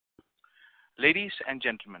Ladies and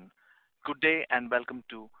gentlemen, good day and welcome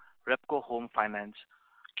to Repco Home Finance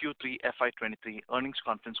Q3 FY23 earnings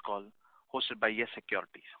conference call hosted by Yes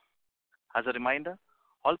Securities. As a reminder,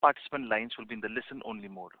 all participant lines will be in the listen-only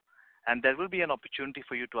mode, and there will be an opportunity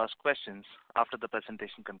for you to ask questions after the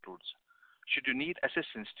presentation concludes. Should you need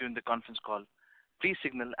assistance during the conference call, please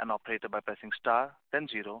signal an operator by pressing star then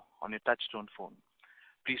 0 on your touchtone phone.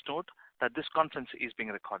 Please note that this conference is being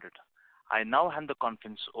recorded. I now hand the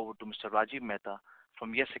conference over to Mr. Rajiv Mehta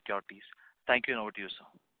from Yes Securities. Thank you, and over to you, sir.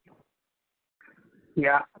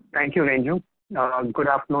 Yeah, thank you, Renju. Good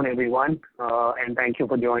afternoon, everyone, and thank you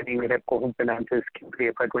for joining Repco Home Finance's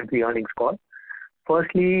Q3 FY23 earnings call.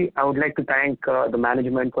 Firstly, I would like to thank the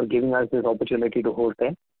management for giving us this opportunity to host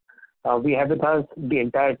them. We have with us the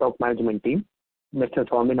entire top management team, Mr.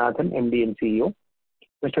 Swaminathan, MD and CEO,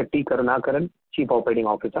 Mr. T. Karunakaran, Chief Operating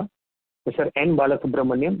Officer, Mr. N.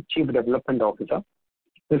 Balasubramaniam, Chief Development Officer,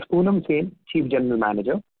 Ms. Poonam Sen, Chief General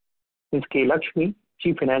Manager, Ms. K. Lakshmi,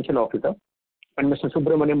 Chief Financial Officer, and Mr.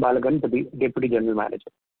 Subramaniam Balagan, Deputy General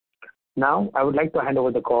Manager. Now, I would like to hand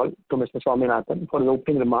over the call to Mr. Swaminathan for the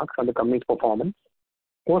opening remarks on the company's performance,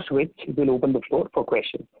 post which we'll open the floor for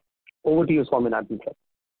questions. Over to you, Swaminathan, sir.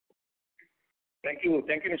 Thank you,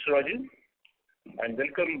 Mr. Rajiv, and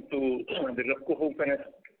welcome to the Repco Home Finance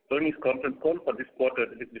earnings conference call for this quarter,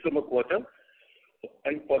 this December quarter,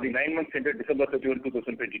 and for the 9 months ended December 31,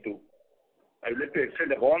 2022. I would like to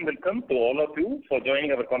extend a warm welcome to all of you for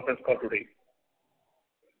joining our conference call today.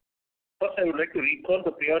 First, I would like to recall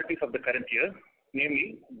the priorities of the current year,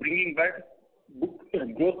 namely bringing back book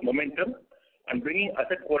growth momentum and bringing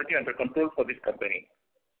asset quality under control for this company.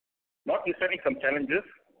 Notwithstanding some challenges,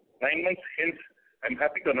 9 months hence, I'm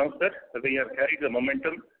happy to announce that we have carried the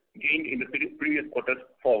momentum gained in the previous quarters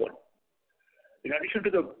forward. In addition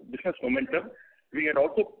to the business momentum, we had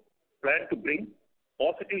also planned to bring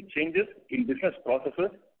positive changes in business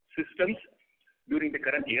processes, systems during the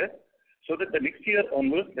current year, so that the next year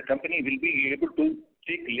onwards, the company will be able to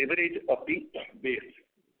take leverage of the base.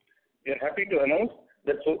 We are happy to announce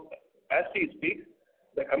that as we speak,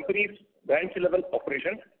 the company's branch level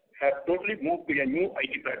operations have totally moved to a new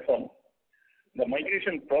IT platform. The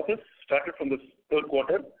migration process started from the third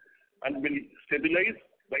quarter and will stabilize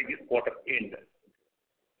by this quarter end.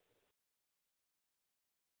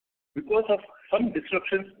 Because of some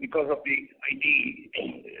disruptions because of the IT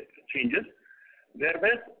changes, there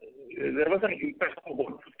was an impact of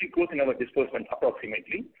about 50 crores in our disbursement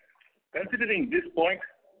approximately. Considering this point,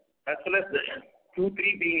 as well as the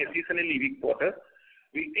Q3 being a seasonally weak quarter,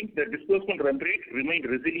 we think the disbursement run rate remained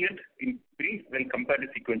resilient in Q3 when compared to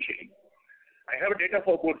sequentially. I have data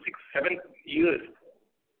for about 6-7 years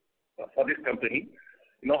for this company.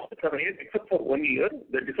 In all 7 years, except for 1 year,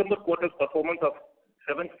 the December quarter's performance of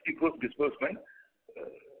 750 crores disbursement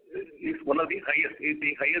is one of the highest. Is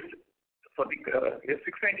the highest for the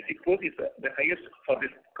 696 crores is the highest for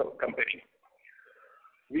this company.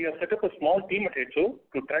 We have set up a small team at HO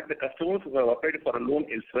to track the customers who have applied for a loan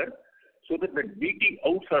elsewhere, so that the BT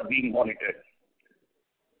outs are being monitored.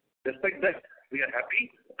 Despite that, we are happy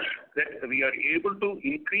that we are able to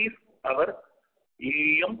increase our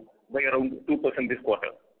AUM by around 2% this quarter.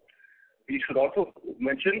 We should also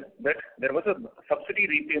mention that there was a subsidy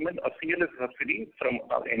repayment, a CLS subsidy from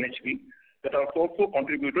our NHB that has also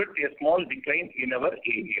contributed to a small decline in our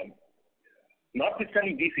AUM.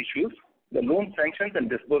 Notwithstanding these issues, the loan sanctions and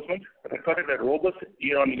disbursements recorded a robust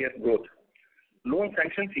year-on-year growth. Loan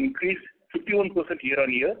sanctions increased 51%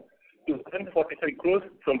 year-on-year to 745 crores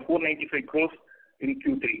from 495 crores in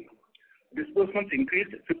Q3. Disbursements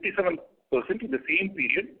increased 57% in the same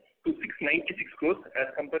period to 696 crores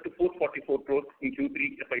as compared to 444 crores in Q3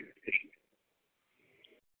 FY23.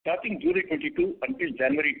 Starting July 22 until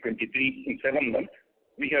January 23 in 7 months,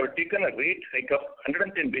 we have taken a rate hike of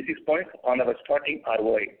 110 basis points on our starting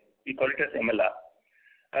ROI. We call it as MLR.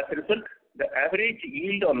 As a result, the average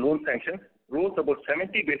yield on loan sanctions rose about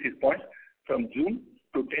 70 basis points from June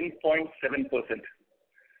to 10.7%.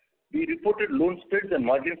 We reported loan spreads and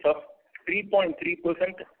margins of 3.3%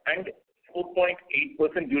 and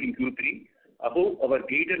 4.8% during Q3, above our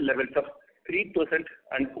guided levels of 3%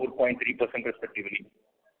 and 4.3% respectively.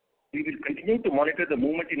 We will continue to monitor the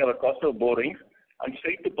movement in our cost of borrowings and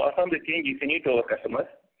strive to pass on the change if any to our customers,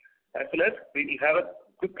 as well as we will have a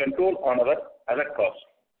good control on our other costs.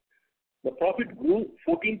 The profit grew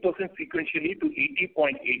 14% sequentially to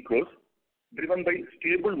 80.8 crores, driven by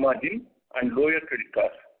stable margin and lower credit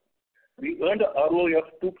costs. We earned a ROE of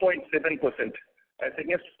 2.7% as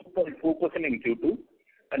against 2.4% in Q2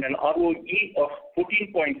 and an ROE of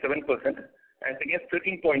 14.7% as against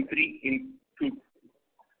 13.3% in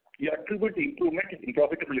We attribute the improvement in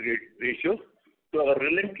profitability ratios to our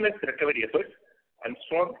relentless recovery efforts and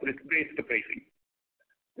strong risk-based pricing.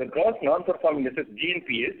 The gross non-performing assets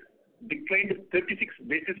GNPAs declined 36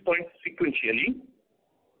 basis points sequentially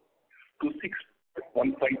to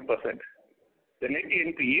 6.15%. The net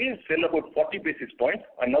NPA fell about 40 basis points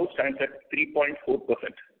and now stands at 3.4%.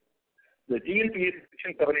 The GNPA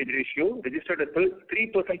section coverage ratio registered a 3%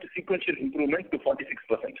 sequential improvement to 46%.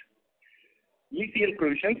 ECL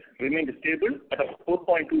provisions remained stable at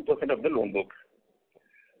 4.2% of the loan book.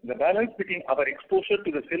 The balance between our exposure to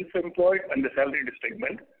the self-employed and the salaried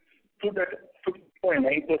segment stood at 50.9%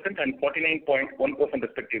 and 49.1%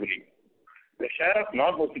 respectively. The share of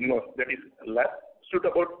non-housing loans, that is LAP, stood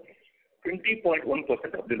about 20.1%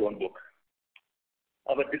 of the loan book.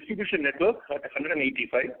 Our distribution network at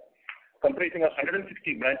 185, comprising of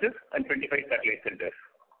 160 branches and 25 satellite centers.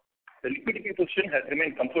 The liquidity position has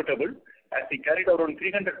remained comfortable as we carried around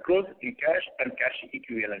 300 crores in cash and cash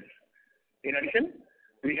equivalents. In addition,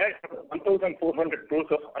 we had 1,400 crores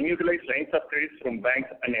of unutilized lines of credit from banks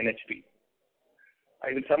and NHB.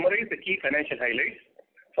 I will summarize the key financial highlights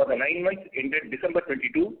for the 9 months ended December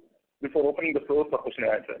 22 before opening the floor for question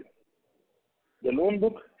and answer. The loan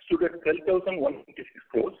book stood at 12,156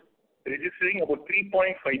 crores, registering about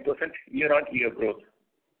 3.5% year-on-year growth.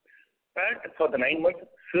 PAT for the 9 months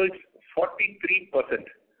surged 43%,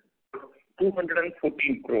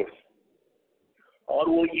 214 crores.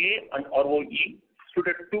 ROA and ROE stood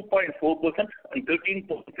at 2.4% and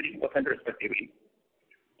 13.3% respectively.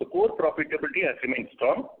 The core profitability has remained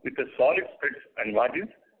strong with a solid spreads and margins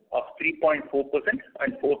of 3.4%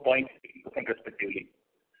 and 4.8% respectively.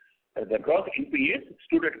 The gross NPAs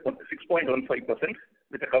stood at 6.15%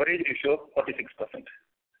 with a coverage ratio of 46%.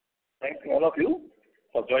 Thanks to all of you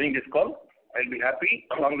for joining this call. I'll be happy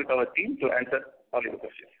along with our team to answer all your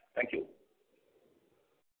questions. Thank you.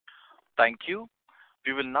 Thank you.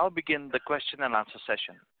 We will now begin the question and answer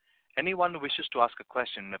session. Anyone who wishes to ask a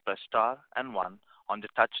question may press star and one on the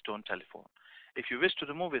touch-tone telephone. If you wish to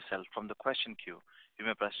remove yourself from the question queue, you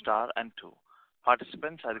may press star and two.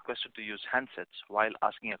 Participants are requested to use handsets while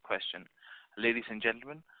asking a question. Ladies and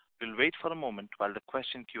gentlemen, we'll wait for a moment while the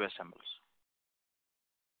question queue assembles.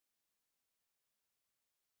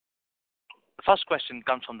 The first question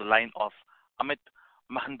comes from the line of Amit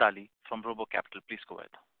Mahandali from Robo Capital. Please go ahead.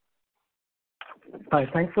 Hi,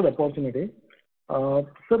 thanks for the opportunity.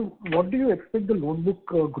 Sir, what do you expect the loan book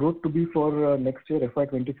growth to be for next year,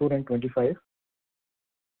 FY24 and 25?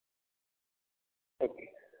 Okay.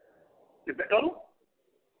 Is that all?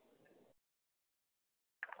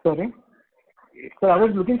 Sorry? Sir, I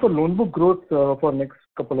was looking for loan book growth for next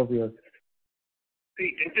couple of years.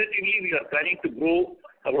 See, tentatively, we are planning to grow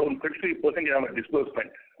around 35% in our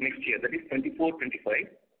disbursement next year, that is 24-25,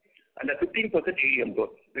 and a 15% AUM growth.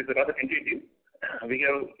 This is rather tentative. We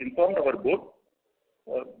have informed our board.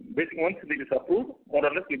 Basically, once it is approved, more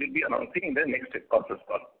or less we will be announcing in the next conference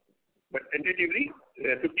call. But tentatively,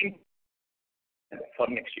 15 for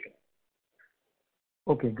next year.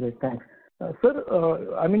 Okay, great. Thanks.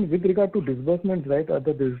 Sir, I mean, with regard to disbursements, right,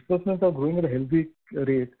 the disbursements are growing at a healthy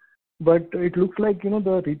rate, but it looks like,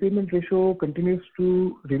 the repayment ratio continues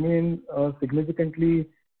to remain significantly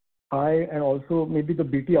high, and also maybe the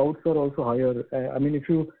BT outs are also higher. I mean, if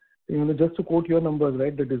you just to quote your numbers,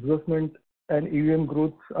 right, the disbursement and AUM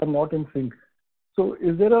growth are not in sync. So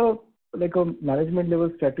is there a management level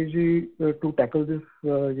strategy to tackle this,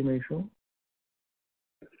 issue?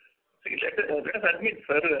 See, let us admit,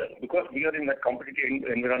 sir, because we are in a competitive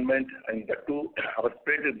environment and that too, our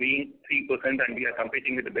spread being 3% and we are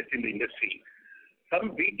competing with the best in the industry,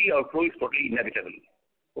 some BT outflow is totally inevitable.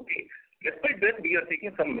 Okay. Despite that, we are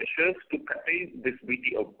taking some measures to curtail this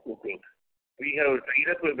BT outflow growth. We have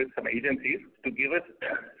tied up with some agencies to give us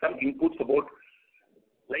some inputs about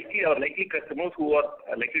likely customers who are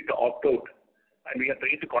likely to opt out, and we are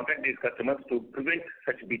trying to contact these customers to prevent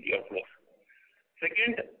such BT outflows.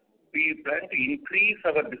 Second, we plan to increase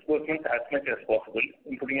our disbursements as much as possible,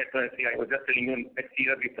 including I was just telling you next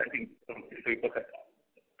year we plan to increase 35%.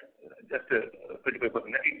 Just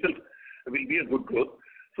 35%. That itself will be a good growth.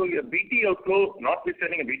 So a BT outflow,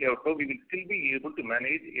 notwithstanding a BT outflow, we will still be able to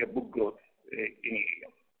manage a book growth in area.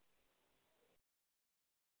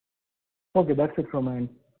 Okay, that's it from my end.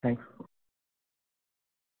 Thanks.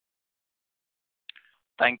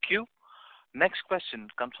 Thank you. Next question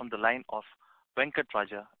comes from the line of Venkat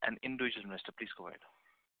Raja, an individual investor. Please go ahead.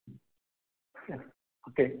 Yeah.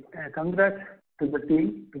 Okay. Congrats to the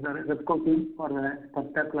team, to the Repco team for the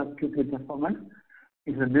spectacular Q3 performance.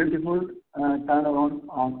 It's a beautiful turnaround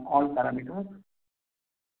on all parameters.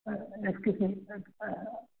 Excuse me.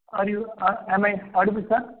 Am I audible,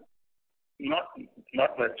 sir? Not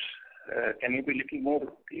not much. Can you be a little more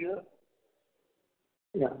clear?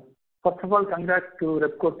 Yeah. First of all, congrats to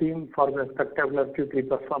Repco team for the spectacular Q3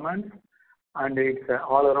 performance, and it's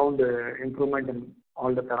all around improvement in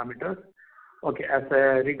all the parameters. Okay, as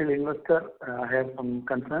a retail investor, I have some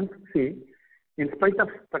concerns. See, in spite of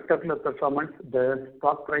spectacular performance, the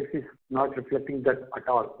stock price is not reflecting that at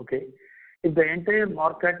all. Okay, if the entire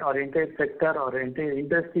market or entire sector or entire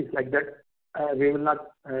industry is like that, we will not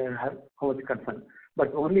have so much concern.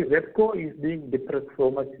 But only Repco is being depressed so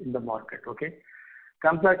much in the market. Okay,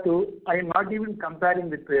 compared to, I am not even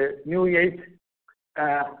comparing with the new age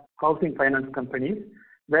housing finance companies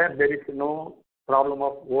where there is no problem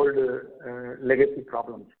of old legacy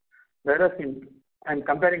problems. Whereas I'm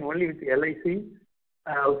comparing only with LIC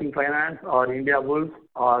housing finance or India Wolf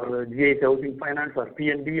or GH housing finance or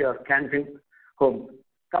PNB or Canfin Home.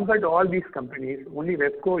 Compared to all these companies, only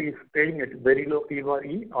Repco is trading at very low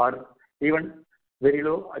PRE or even very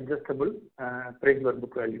low adjustable price per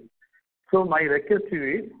book value. So my request to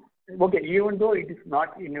you is, okay, even though it is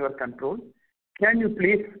not in your control, can you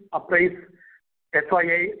please appraise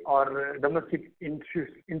FII or domestic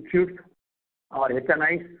institutes or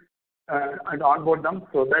HNIs and onboard them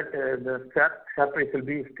so that the share price will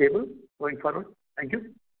be stable going forward? Thank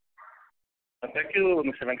you. Thank you,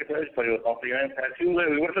 Mr. Venkatesh, for your comprehension. As you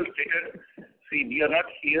yourself stated, see, we are not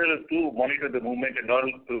here to monitor the movement and all,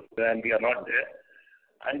 and we are not there.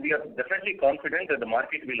 And we are definitely confident that the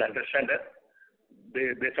market will understand that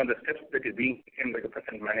based on the steps that is being taken by the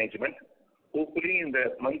present management. Hopefully, in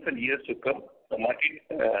the months and years to come, the market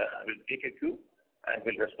will take a cue and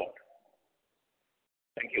will respond.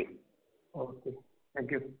 Thank you. Okay.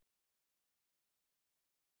 Thank you.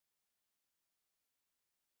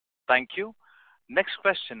 Thank you. Next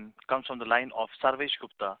question comes from the line of Sarvesh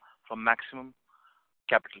Gupta from Maximum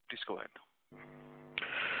Capital. Please go ahead.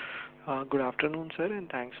 Good afternoon, sir, and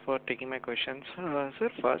thanks for taking my questions. Sir,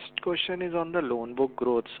 first question is on the loan book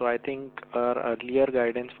growth. So I think our earlier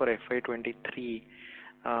guidance for FY23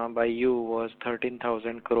 by you was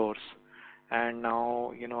 13,000 crores, and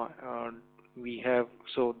now we have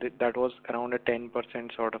that was around a 10%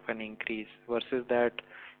 sort of an increase. Versus that,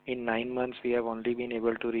 in 9 months we have only been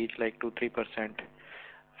able to reach like 2-3%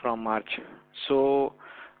 from March. So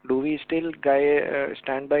do we still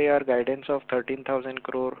stand by our guidance of 13,000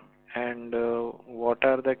 crore? And what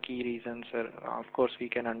are the key reasons, sir? Of course, we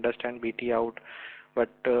can understand BT out, but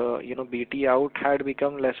BT out had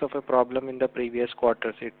become less of a problem in the previous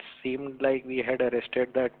quarters. It seemed like we had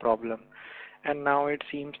arrested that problem, and now it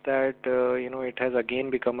seems that it has again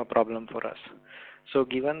become a problem for us. So,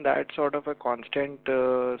 given that sort of a constant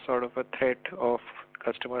sort of a threat of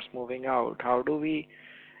customers moving out, how do we,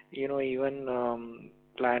 even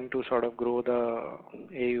plan to sort of grow the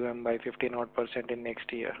AUM by 15% in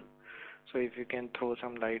next year? So if you can throw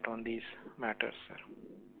some light on these matters, sir.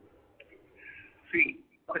 See,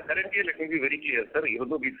 for the current year, let me be very clear, sir. Even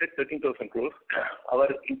though we said 13,000 crores, our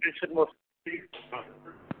intention was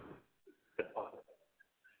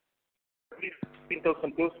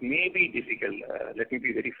 15,000 crores may be difficult. Let me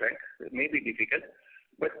be very frank. It may be difficult,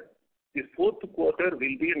 but this fourth quarter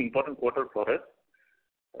will be an important quarter for us.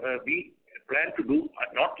 We plan to do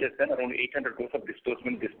not less than around 800 crores of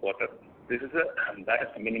disbursement this quarter. This is that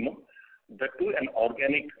is the minimum. That too an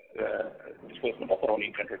organic disbursement of around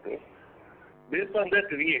 800 crores. Based on that,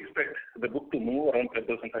 we expect the book to move around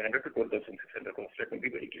 12,500 to 12,600 crores. Let me be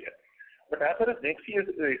very clear. But as far as next year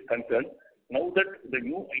is concerned, now that the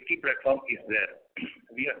new IT platform is there,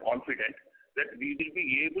 we are confident that we will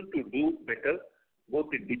be able to do better both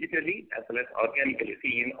digitally as well as organically.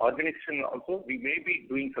 See, in organization also, we may be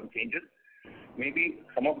doing some changes. Maybe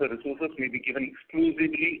some of the resources may be given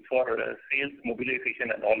exclusively for sales,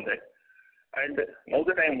 mobilization and all that. And now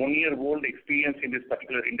that I am 1 year old experience in this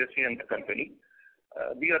particular industry and the company,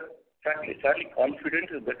 we are fairly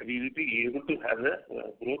confident that we will be able to have the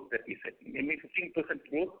growth that we said. Maybe 15%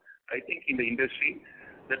 growth, I think, in the industry,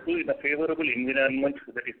 that too in a favorable environment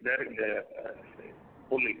that is there in the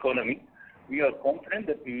whole economy. We are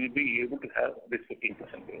confident that we will be able to have this 15%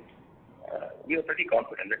 growth. We are pretty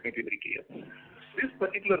confident, let me be very clear. This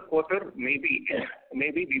particular quarter, maybe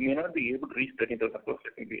we may not be able to reach 13,000 crores,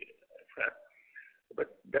 let me be fair. But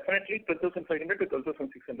definitely 12,500 to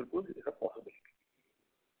 12,600 crores is a possibility.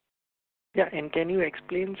 Yeah, and can you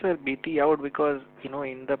explain, sir, BT out? Because,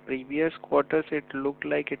 in the previous quarters, it looked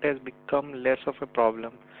like it has become less of a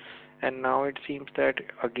problem. And now it seems that,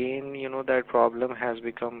 again, that problem has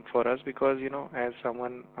become for us because, as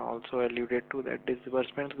someone also alluded to, that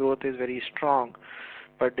disbursement growth is very strong.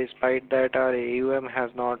 But despite that, our AUM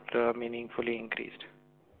has not meaningfully increased.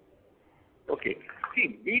 Okay.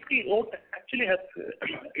 See, BT out actually has,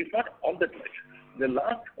 it's not all that much. The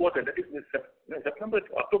last quarter, that is the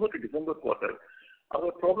October to December quarter,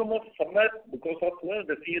 our problem was somewhere because of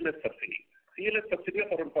the CLS subsidy. CLS subsidy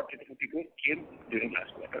of around 40 to 50 crores came during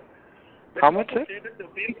last quarter. How much, sir? The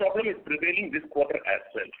same problem is prevailing this quarter as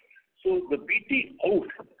well. So the BT out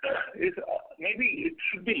is maybe it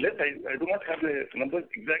should be less. I do not have the numbers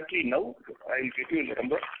exactly now. I'll get you the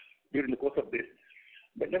number during the course of this.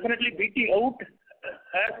 But definitely BT out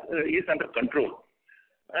is under control.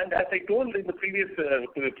 And as I told in the previous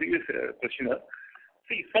questioner,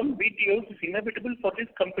 see, some BT out is inevitable for this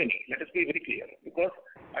company. Let us be very clear, because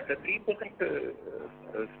at the 3%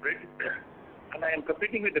 spread, and I am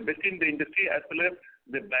competing with the best in the industry as well as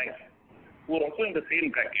the banks who are also in the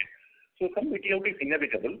same bracket. So some BT out is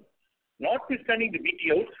inevitable. Notwithstanding the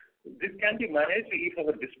BT out, this can be managed if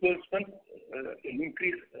our disbursement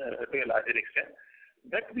increase to a larger extent.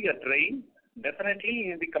 That we are trying.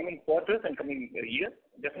 Definitely in the coming quarters and coming year,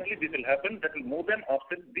 definitely this will happen. That will more than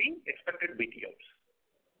offset the expected BT outs.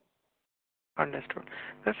 Understood.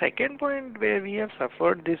 The second point where we have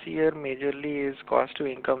suffered this year majorly is cost to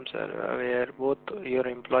income, sir, where both your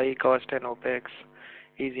employee cost and OPEX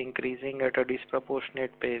is increasing at a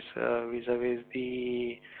disproportionate pace vis-a-vis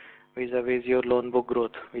your loan book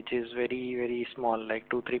growth, which is very, very small, like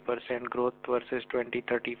 2-3% growth versus 20,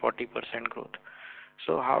 30, 40% growth.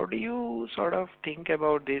 So how do you sort of think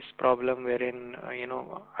about this problem wherein,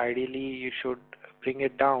 ideally you should bring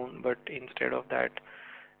it down, but instead of that,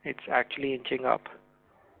 it's actually inching up?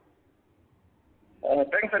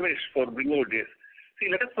 Thanks, Amish, for bringing out this. See,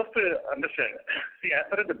 let us first understand. See, as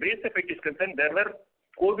far as the base effect is concerned, there were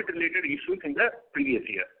COVID-related issues in the previous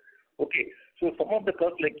year. Okay, so some of the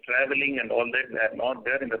costs like traveling and all that were not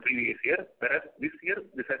there in the previous year, whereas this year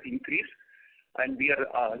this has increased. And we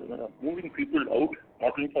are moving people out,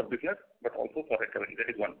 not only for business, but also for recovery. That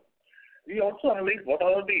is one. We also analyze what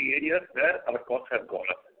are the areas where our costs have gone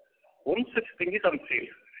up. One such thing is on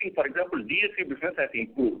sales. See, for example, DSA business has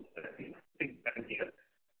improved here,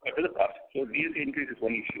 but the cost. So DSA increase is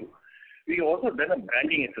one issue. We also done a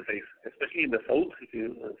branding exercise, especially in the south. If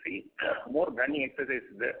you see, more branding exercise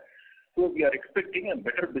is there. So we are expecting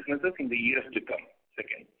better businesses in the years to come.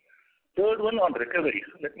 Second. Third one on recoveries.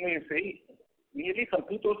 Let me say, nearly some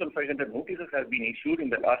 2,500 notices have been issued in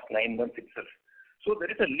the last 9 months itself. So there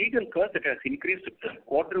is a legal cost that has increased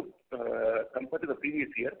quarter compared to the previous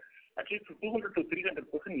year, at least 200 to 300%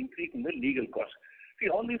 increase in the legal cost. See,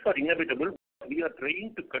 all these are inevitable. We are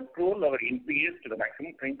trying to control our NPAs to the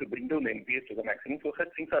maximum, trying to bring down the NPAs to the maximum, so such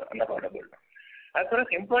things are unavoidable. As far as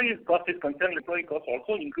employee cost is concerned, employee cost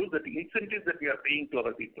also includes the incentives that we are paying to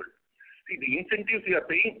our people. See, the incentives we are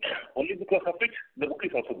paying only because of which the book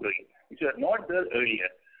is also growing, which were not there earlier.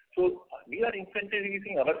 So we are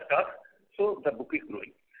incentivizing our staff, so the book is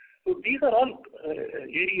growing. So these are all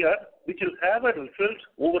areas which will have a result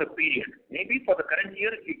over a period. Maybe for the current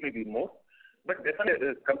year it may be more, but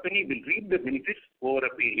definitely the company will reap the benefits over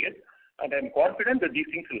a period, and I am confident that these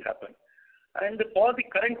things will happen. And for the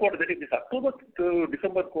current quarter, that is this October to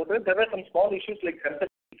December quarter, there were some small issues like central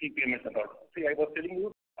payments and all. See, I was telling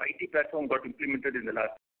you, IT platform got implemented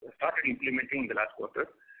started implementing in the last quarter.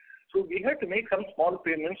 So we had to make some small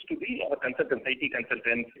payments to our consultants, IT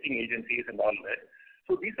consultants, agencies and all that.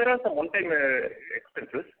 So these are some one-time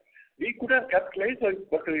expenses. We could have capitalized,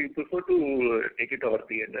 but we prefer to take it over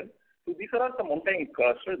P&L. So these are some one-time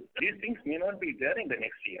costs. So these things may not be there in the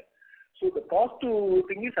next year. So the cost to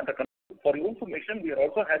thing is under control. For your information, we are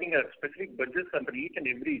also having a specific budget under each and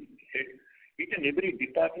every head. Each and every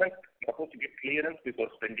department is supposed to get clearance before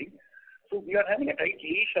spending. So we are having a tight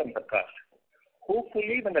leash on the cost.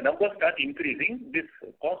 Hopefully, when the numbers start increasing, this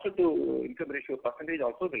cost to income ratio percentage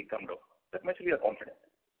also will come down. That much we are confident.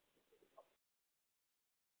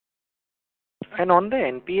 And on the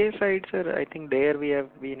NPA side, sir, I think there we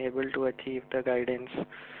have been able to achieve the guidance.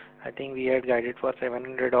 I think we had guided for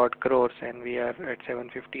 700 odd crores and we are at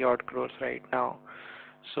 750 odd crores right now.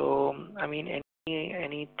 So, I mean,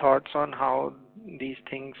 any thoughts on how these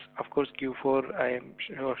things, of course, Q4, I am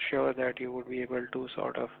sure that you would be able to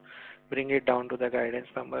sort of bring it down to the guidance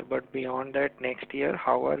number. But beyond that, next year,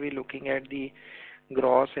 how are we looking at the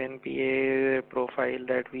gross NPA profile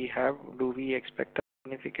that we have? Do we expect a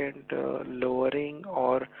significant lowering,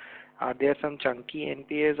 or are there some chunky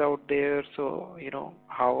NPAs out there? So,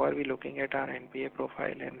 how are we looking at our NPA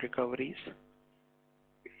profile and recoveries?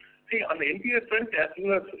 See, on the NPA front, as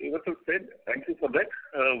you have said, thank you for that.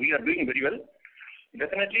 We are doing very well.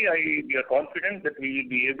 Definitely, we are confident that we will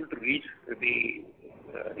be able to reach the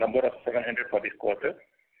number of 700 for this quarter.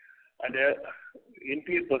 And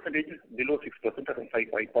NPA percentage is below 6%, around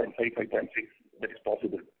 5.5, 5.6. that is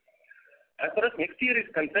possible. As far as next year is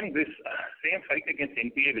concerned, this same fight against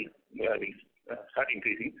NPA will start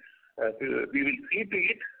increasing. We will see to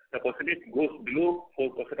it the percentage goes below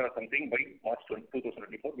 4% or something by March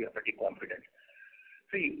 2024. We are pretty confident.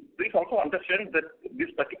 See, please also understand that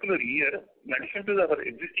this particular year, in addition to our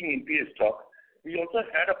existing NPA stock, we also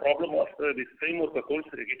had a problem of this framework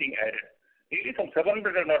accounts getting added. Nearly some 700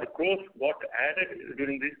 crores got added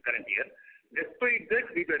during this current year. Despite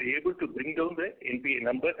that, we were able to bring down the NPA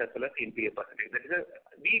numbers as well as NPA percentage.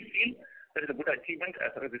 We feel that is a good achievement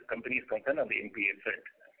as far as this company is concerned on the NPA front.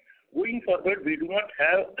 Going forward, we do not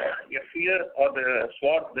have a fear or the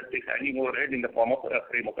sword that is hanging overhead in the form of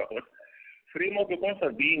framework accounts. Framework accounts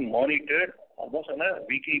are being monitored almost on a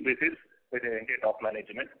weekly basis by the entire top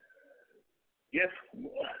management. Yes,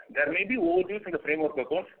 there may be overdues in the framework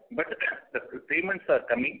accounts, but the payments are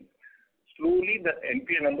coming. Slowly, the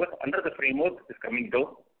NPA numbers under the framework is coming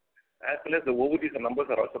down, as well as the overdues numbers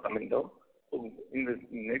are also coming down. So, in the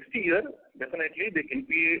next year, definitely the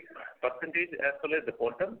NPA percentage as well as the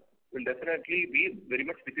quantum will definitely be very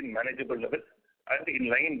much within manageable levels and in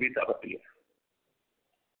line with our peers.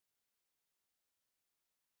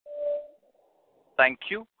 Thank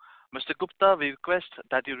you. Mr. Gupta, we request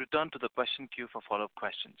that you return to the question queue for follow-up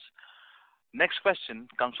questions. Next question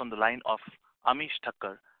comes from the line of Amish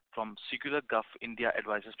Thakkar from Secular Gulf India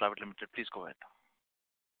Advisors Private Limited. Please go ahead.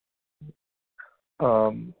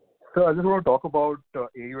 So I just want to talk about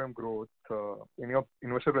AUM growth. In your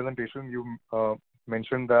investor presentation, you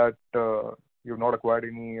mentioned that you've not acquired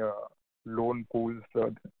any loan pools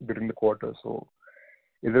during the quarter. So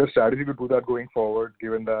is there a strategy to do that going forward,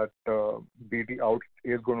 given that BT out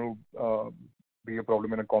is going to be a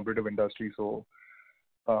problem in a competitive industry? So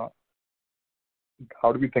how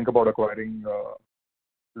do we think about acquiring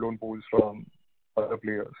loan pools from other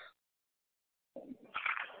players?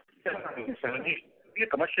 Be a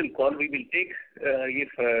commercial call. We will take if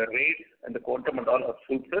rates and the quantum and all are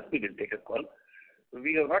suits us, we will take a call.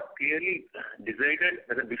 We have not clearly decided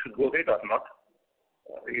whether we should go ahead or not.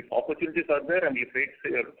 If opportunities are there and if rates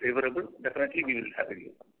are favorable, definitely we will have a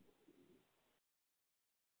view.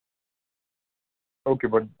 Okay,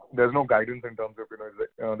 but there's no guidance in terms of,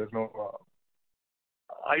 there's no...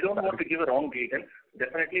 I don't want to give a wrong guidance.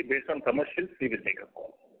 Definitely based on commercials, we will take a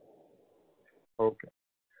call. Okay.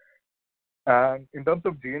 And in terms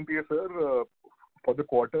of GNPA, sir, for the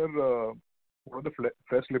quarter, what are the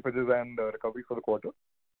fresh slippages and recovery for the quarter?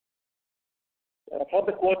 For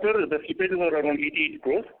the quarter, the slippages were around 88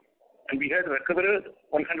 crores and we had recovered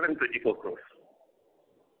 124 crores.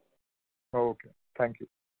 Okay. Thank you.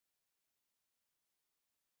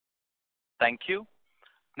 Thank you.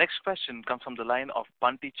 Next question comes from the line of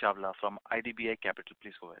Bunty Chawla from IDBI Capital.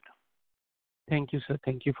 Please go ahead. Thank you, sir.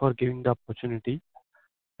 Thank you for giving the opportunity.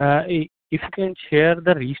 If you can share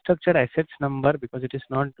the restructured assets number, because it is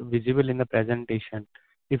not visible in the presentation,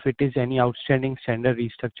 if it is any outstanding standard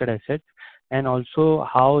restructured assets, and also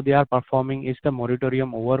how they are performing. Is the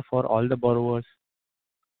moratorium over for all the borrowers?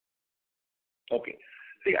 Okay.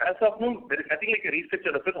 See, as of now, there is nothing like a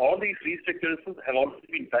restructured asset. All these restructured assets have already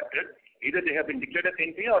been factored. Either they have been declared as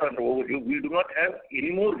NPA or under overdue. We do not have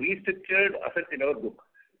any more restructured assets in our book,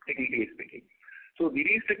 technically speaking. So the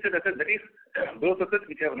restructured assets, that is those assets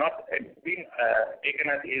which have not been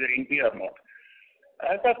taken as either NPA or not.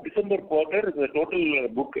 As of December quarter, the total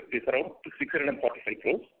book is around 645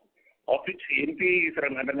 crores, of which NPA is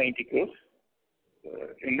around 190 crores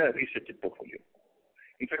in the restructured portfolio.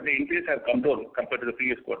 In fact, the NPAs have come down compared to the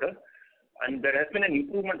previous quarter, and there has been an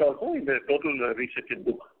improvement also in the total restructured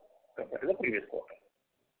book compared to the previous quarter.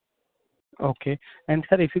 Okay. And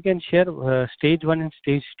sir, if you can share stage 1 and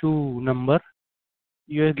stage 2 number.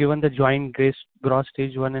 You have given the joint gross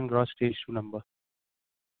stage 1 and gross stage 2 number.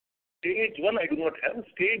 Stage 1 I do not have.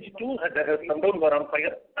 Stage 2 that has come down around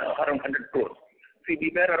 100 crores. See,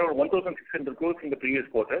 we were around 1,600 crores in the previous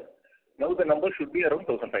quarter. Now the number should be around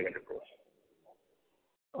 1,500 crores.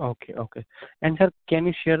 Okay, okay. And sir, can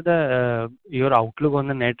you share your outlook on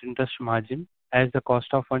the net interest margin, as the cost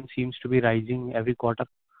of funds seems to be rising every quarter?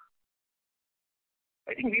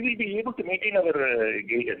 I think we will be able to maintain our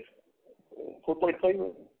guidance.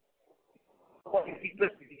 4.5.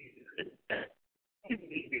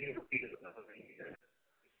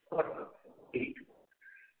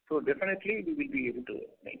 So definitely we will be able to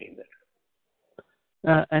maintain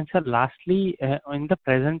that. And sir, lastly, in the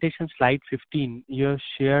presentation slide 15, you have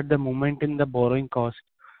shared the movement in the borrowing cost.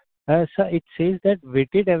 Sir, it says that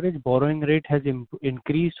weighted average borrowing rate has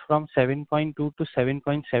increased from 7.2 to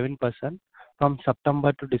 7.7% from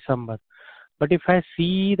September to December. But if I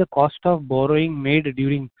see the cost of borrowing made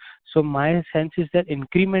during So my sense is that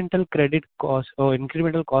incremental credit cost or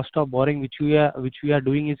incremental cost of borrowing which we are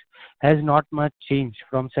doing has not much changed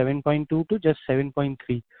from 7.2 to just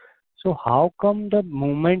 7.3. So how come the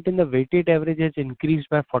movement in the weighted average has increased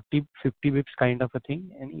by 40, 50 bips kind of a thing?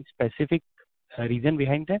 Any specific reason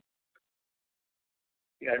behind that?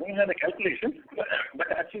 Yeah, I don't have the calculations, but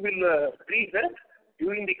as you will see that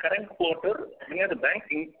during the current quarter, many of the banks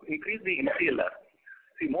increase the MCLR.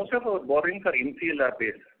 See, most of our borrowings are MCLR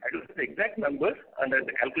based. I don't know the exact numbers and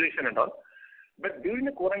the calculation and all. But during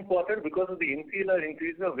the current quarter, because of the MCLR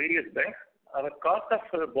increase of various banks, our cost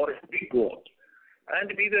of borrowing did go up.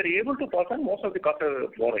 And we were able to pass on most of the cost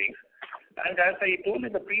of borrowings. And as I told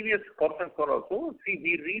in the previous conference call also, see,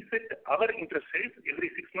 we reset our interest rates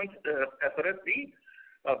every 6 months as far as the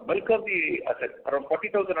bulk of the assets. Around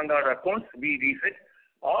 40,000 under our accounts, we reset.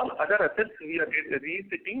 All other assets, we are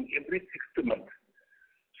resetting every 6th month.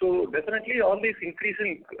 So definitely all these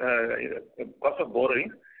increasing cost of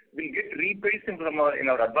borrowing will get repriced in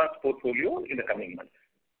our advanced portfolio in the coming months.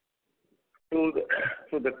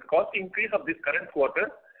 So the cost increase of this current quarter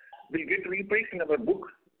will get repriced in our book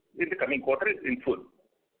in the coming quarter in full.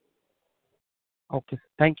 Okay.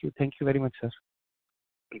 Thank you. Thank you very much, sir.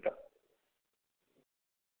 Welcome.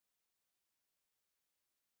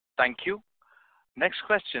 Thank you. Next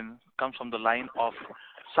question comes from the line of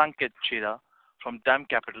Sanket Chheda from DAM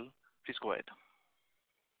Capital. Please go ahead.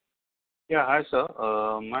 Yeah, hi, sir.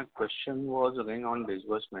 My question was again on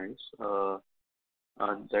disbursements.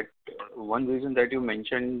 That one reason that you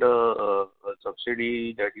mentioned a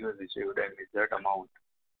subsidy that you have received and is that amount.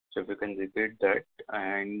 So if you can repeat that.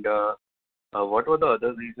 And what were the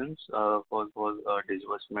other reasons for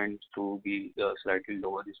disbursements to be slightly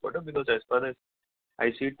lower this quarter? Because as far as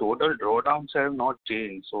I see, total drawdowns have not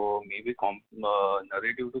changed. So maybe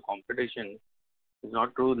narrative to competition is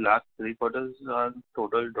not true. Last 3 quarters,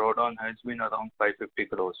 total drawdown has been around 550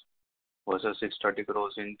 crores versus 630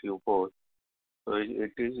 crores in Q4. So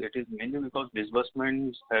it is mainly because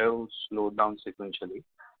disbursements have slowed down sequentially.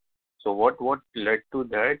 So what led to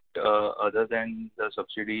that other than the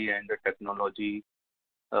subsidy and the technology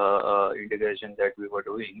integration that we were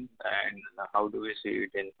doing, and how do we see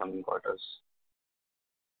it in coming quarters?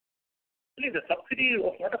 The subsidy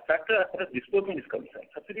was not a factor as far as disbursement is concerned.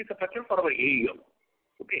 Subsidy is a factor for our AUM.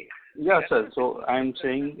 Okay. Yeah, sir. So I'm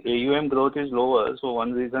saying AUM growth is lower. So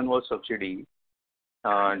one reason was subsidy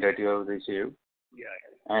that you have received. Yeah.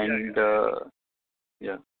 And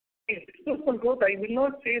yeah. Disbursement growth, I will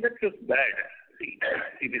not say that it's bad.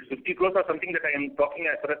 See, this 50 crores or something that I am talking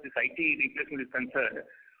as far as this IT replacement is concerned.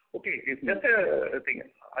 Okay, it's just a thing.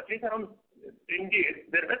 At least around 10 days,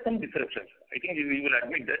 there were some disruptions. I think you will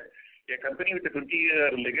admit that a company with a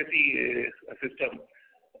 20-year legacy system,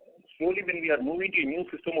 slowly when we are moving to a new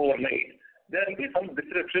system overnight, there will be some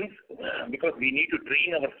disruptions because we need to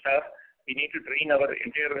train our staff, we need to train our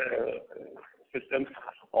entire systems,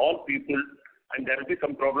 all people, and there will be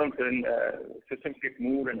some problems when systems get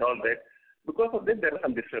moved and all that. Because of that, there are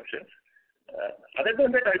some disruptions. Other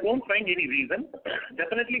than that, I don't find any reason.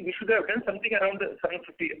 Definitely, we should have done something around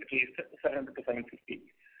 750 at least, 700 to 750.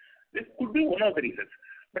 This could be one of the reasons.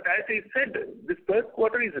 But as I said, this third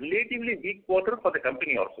quarter is a relatively weak quarter for the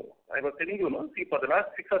company also. I was telling you, see, for the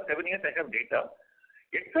last 6 or 7 years, I have data.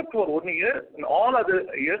 Except for 1 year, in all other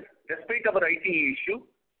years, despite our IT issue,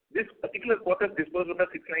 this particular quarter's disbursement of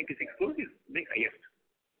 696 crores is the highest.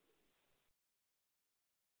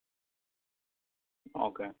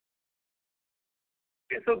 Okay.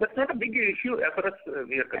 So that's not a big issue as far as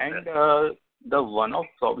we are concerned. And the one-off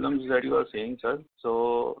problems that you are saying, sir,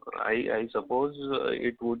 so I suppose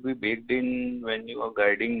it would be baked in when you are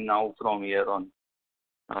guiding now from here on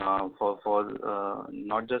for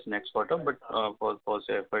not just next quarter, but for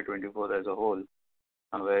say FY24 as a whole,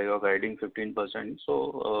 where you are guiding 15%.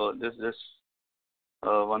 So this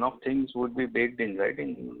one-off things would be baked in, right,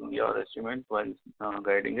 in your estimate while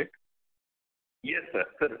guiding it? Yes, sir.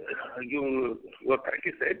 Sir, you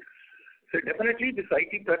correctly said. So definitely this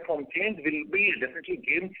IT platform change will be definitely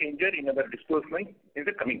game changer in our disbursement in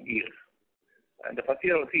the coming years. And the first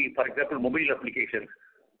year, see, for example, mobile applications,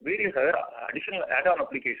 various other additional add-on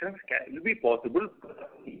applications will be possible.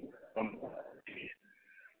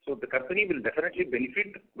 So the company will definitely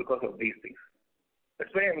benefit because of these things.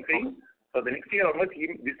 That's why I'm saying for the next year onwards,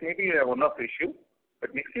 this may be a one-off issue,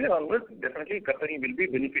 but next year onwards, definitely company will be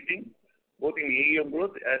benefiting both in AUM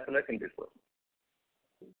growth as well as in disbursement.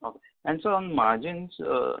 Okay. And so on margins,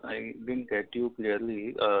 I didn't get you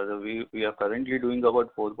clearly. We are currently doing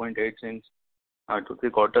about 4.8 since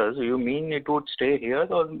 2-3 quarters. You mean it would stay here,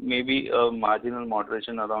 or maybe a marginal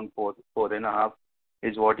moderation around 4.5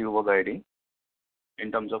 is what you were guiding?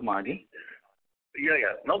 in terms of margin?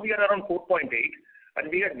 Yeah. Now we are around 4.8,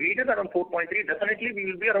 and we are graded around 4.3. Definitely, we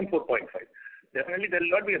will be around 4.5. Definitely, there will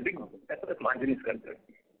not be a big as far as margin is concerned.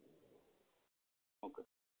 Okay.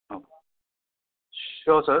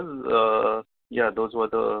 Sure, sir. Yeah, those were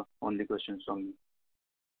the only questions from me.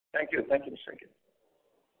 Thank you, Mr. Shankar.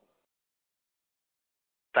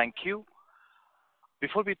 Thank you.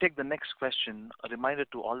 Before we take the next question, a reminder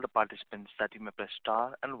to all the participants that you may press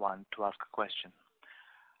star and 1 to ask a question.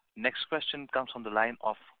 Next question comes from the line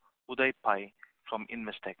of Uday Pai from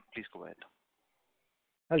Investec. Please go ahead.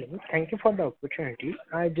 Hello. Thank you for the opportunity.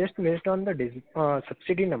 I just missed on the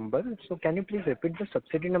subsidy number. So can you please repeat the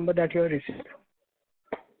subsidy number that you have received?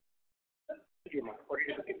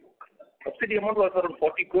 Subsidy amount was around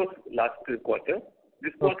 40 crores last quarter.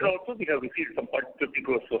 This quarter also we have received some 50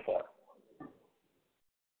 crores so far.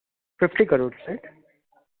 50 crores, right?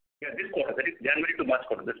 Yeah, this quarter, that is January to March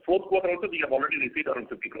quarter. This fourth quarter also we have already received around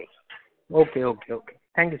 50 crores. Okay.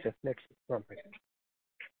 Thank you, sir. That's it.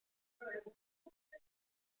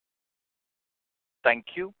 Thank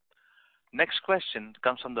you. Next question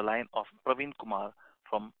comes from the line of Praveen Kumar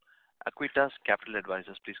from Aquitas Capital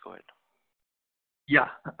Advisors. Please go ahead. Yeah.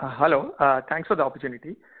 Hello. Thanks for the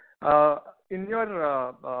opportunity. In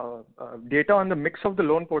your data on the mix of the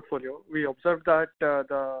loan portfolio, we observed that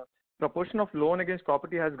the proportion of loan against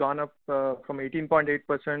property has gone up from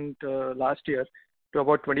 18.8% last year to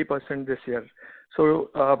about 20% this year. So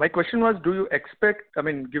my question was, do you expect,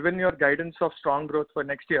 given your guidance of strong growth for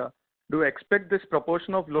next year, do you expect this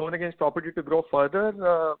proportion of loan against property to grow further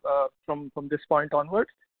from this point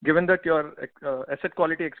onwards, given that your asset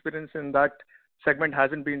quality experience in that segment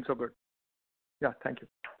hasn't been so good? Yeah, thank you.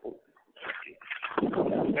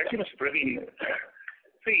 Thank you, Mr. Praveen.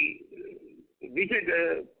 See, we said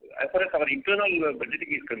as far as our internal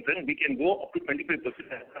budgeting is concerned, we can go up to 25%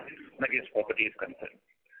 as far as against property is concerned.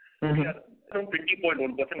 We are around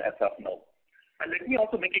 20.1% as of now. And let me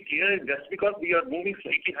also make it clear, just because we are moving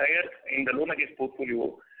slightly higher in the loan against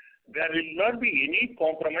portfolio, there will not be any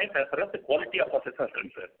compromise as far as the quality of assets are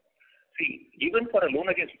concerned. See, even for a loan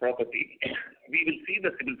against property, we will see the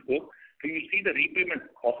CIBIL score, we will see the repayment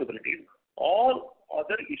possibilities. All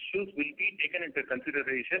other issues will be taken into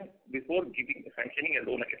consideration before sanctioning a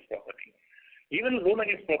loan against property. Even loan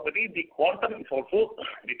against property, the quantum is also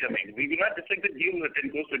determined. We will not just like the give 10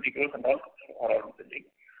 crores, 20 crores and all around the thing.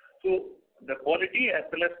 So the quality as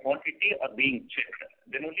well as quantity are being checked.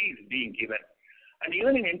 Then only is being given. And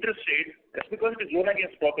even in interest rate, just because it is loan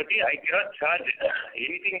against property, I cannot charge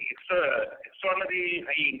anything extraordinary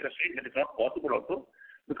high interest rate. That is not possible also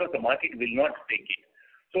because the market will not take it.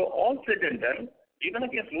 So all said and done, even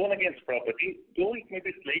against loan against property, though it may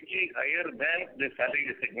be slightly higher than the salary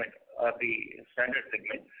segment or the standard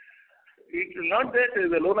segment, it will not that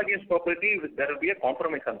the loan against property, there will be a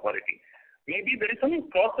compromise on quality. Maybe there is some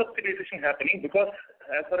cross-subsidization happening because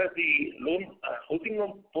as far as the housing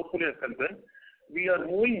loan portfolio is concerned, we are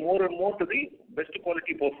moving more and more to the best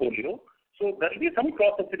quality portfolio. So there will be some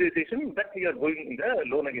cross-subsidization that we are going in the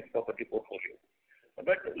loan against property portfolio.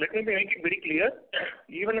 But let me make it very clear,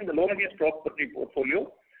 even in the loan against property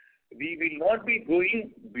portfolio, we will not be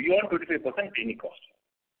going beyond 25% any cost.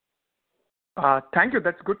 Thank you.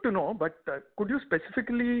 That's good to know. But could you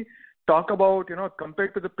specifically talk about,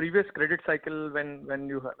 compared to the previous credit cycle when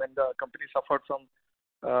the company suffered from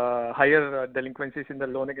higher delinquencies in the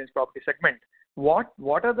loan against property segment, what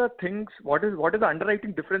are the things? What are the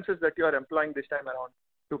underwriting differences that you are employing this time around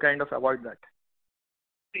to kind of avoid that?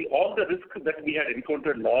 See, all the risks that we had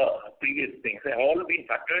encountered previous things have all been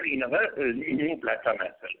factored in our new platform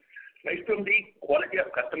as well. Right from the quality of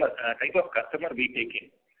customer, type of customer we take in.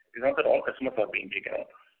 It's not that all customers are being taken out.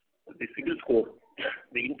 The CIBIL score,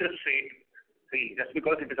 the interest rate, see, just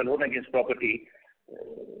because it is a loan against property,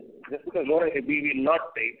 just because loan, we will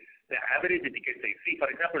not take the average ticket size. See, for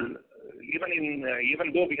example,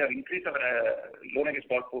 even though we have increased our loan against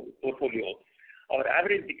portfolio, our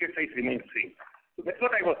average ticket size remains same. So that's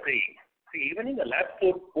what I was saying. See, even in the lab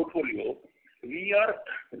portfolio, we are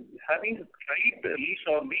having tight leash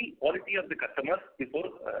on the quality of the customers before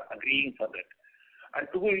agreeing for that. And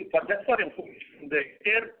just for information, the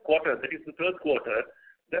third quarter, that is the third quarter,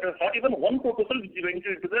 there is not even one proposal which went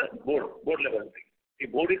into the board level thing. The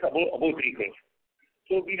board is above 3 crores.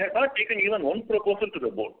 So we have not taken even one proposal to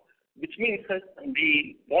the board, which means that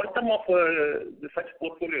the quantum of such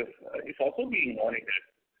portfolios is also being monitored.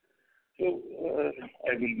 So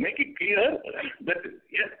I will make it clear that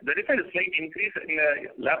yes, there is a slight increase in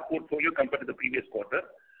lab portfolio compared to the previous quarter.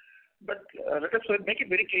 But let us make it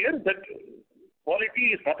very clear that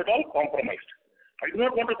quality is not at all compromised. I do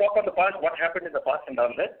not want to talk on the past, what happened in the past and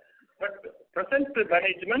all that. But present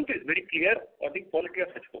management is very clear on the quality of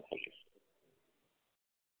such portfolios.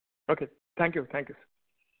 Okay. Thank you. Thank you.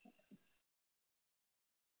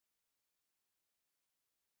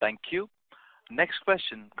 Thank you. Next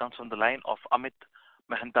question comes from the line of Amit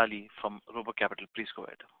Mehantali from Robo Capital. Please go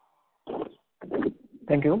ahead.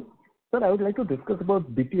 Thank you. Sir, I would like to discuss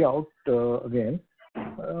about BT out again.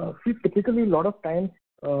 See, typically a lot of times,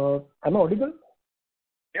 am I audible?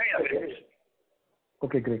 Yeah, very good.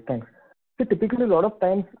 Okay, great. Thanks. So typically a lot of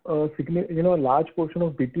times, a large portion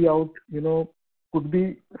of BT out, could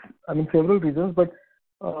be, several reasons, but,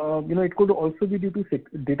 it could also be due to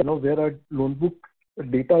data, where our loan book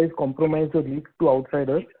data is compromised or leaked to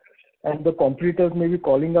outsiders, and the competitors may be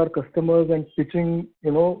calling our customers and pitching,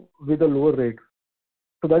 with a lower rate.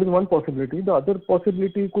 So that is one possibility. The other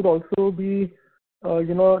possibility could also be,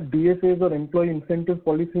 DSAs or employee incentive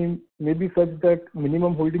policy may be such that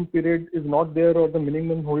minimum holding period is not there or the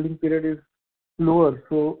minimum holding period is lower.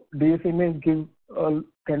 So DSA may give a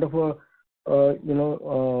kind of a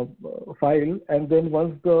file, and then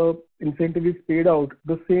once the incentive is paid out,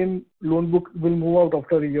 the same loan book will move out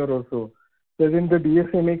after a year or so. So then the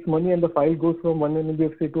DSA makes money and the file goes from one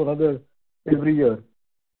NBFC to another every year.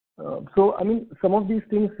 Some of these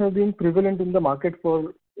things have been prevalent in the market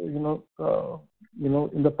for, in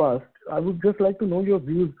the past. I would just like to know your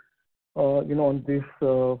views, on this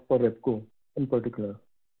for Repco in particular.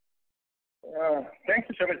 Thanks,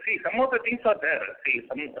 Mr. See, some of the things are there. See,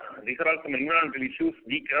 these are all some environmental issues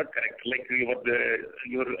we cannot correct, like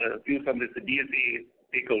your views on this DSA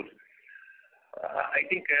takeouts. I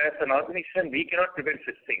think as an organization, we cannot prevent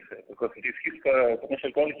such things because it is his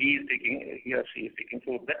commercial call he or she is taking,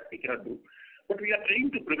 so that we cannot do. But we are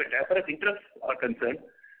trying to prevent. As far as interests are concerned,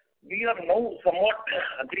 we are now somewhat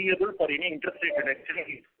agreeable for any interest rate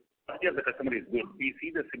reduction as the customer is good. We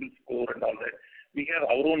see the CIBIL score and all that. We have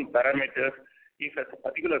our own parameters. If a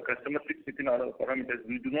particular customer fits within our parameters,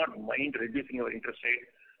 we do not mind reducing our interest rate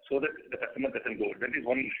so that the customer doesn't go. That is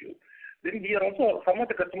one issue. Then we are also, some of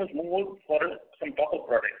the customers move out for some top-up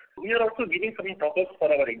products. We are also giving some top-ups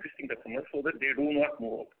for our existing customers so that they do not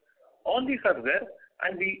move out. All these are there,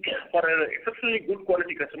 and for exceptionally good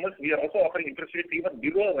quality customers, we are also offering interest rates even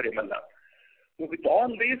below our MLR. So with all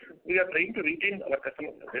this, we are trying to retain our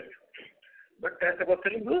customer service. But as I was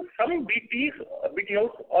telling you, some BT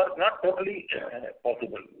outs are not totally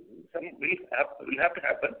possible. Some will have to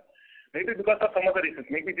happen. Maybe because of some other reasons.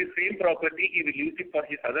 Maybe the same property, he will use it for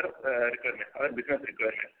his other requirements, other business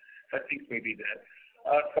requirements. Such things may be there.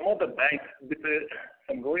 Some of the banks, with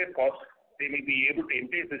some lower costs, they may be able to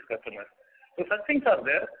entice these customers. So such things are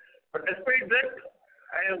there. But despite that,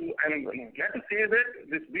 I'm glad to say that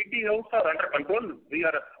these BT outs are under control. We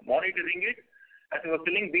are monitoring it. As I was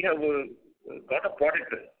telling, we have got a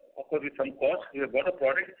product, of course with some cost, we have got a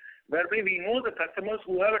product whereby we know the customers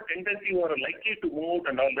who have a tendency or are likely to move out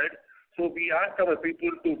and all that. So we ask our people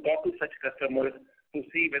to talk to such customers to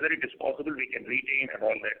see whether it is possible we can retain and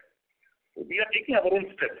all that. So we are taking our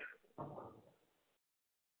own steps.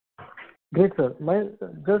 Great, sir. My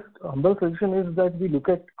just humble suggestion is that we look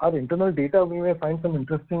at our internal data. We may find some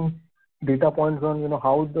interesting data points on,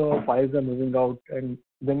 how the files are moving out, and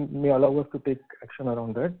then may allow us to take action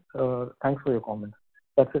around that. Thanks for your comments.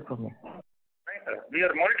 That's it from me. Thanks, sir. We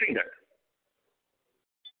are monitoring that.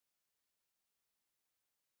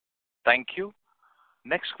 Thank you.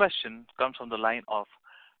 Next question comes from the line of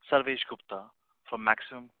Sarvesh Gupta from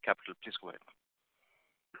Maximum Capital. Please go ahead.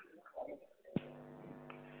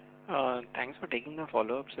 Thanks for taking the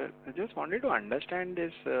follow-up, sir. I just wanted to understand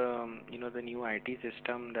this, the new IT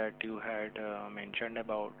system that you had mentioned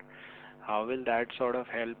about. How will that sort of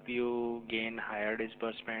help you gain higher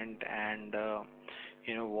disbursement, and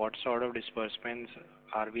what sort of disbursements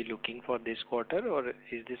are we looking for this quarter, or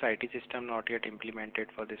is this IT system not yet implemented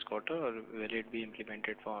for this quarter, or will it be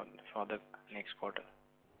implemented for the next quarter?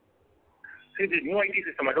 See, the new IT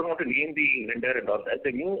system, I don't want to name the vendor and all that.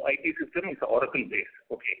 The new IT system is Oracle-based,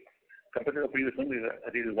 okay. Compared to the previous one,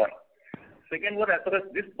 this is one. Second one, as far as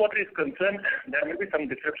this quarter is concerned, there may be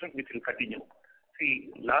some disruptions which will continue.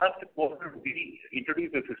 See, last quarter we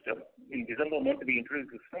introduced the system. In December month, we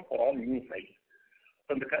introduced the system for all new sites.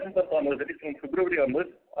 From the current month onwards, that is from February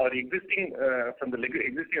onwards, our existing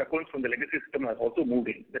existing accounts from the legacy system has also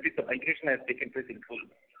moved in. That is, the migration has taken place in full.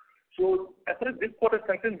 So as far as this quarter is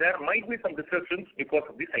concerned, there might be some disruptions because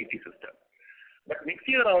of this IT system. But next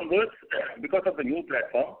year onwards, because of the new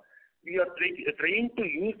platform, we are trying to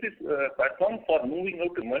use this platform for moving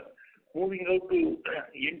out to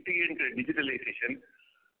end-to-end digitalization,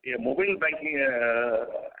 a mobile banking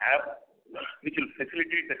app which will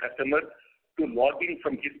facilitate the customer to log in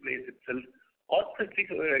from his place itself, ask the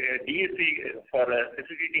DSA for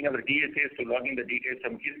facilitating our DSAs to log in the details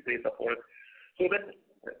from his place of work, so that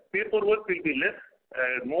paperwork will be less,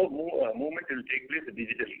 more movement will take place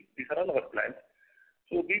digitally. These are all our plans.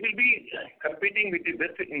 So we will be competing with the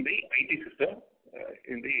best in the IT system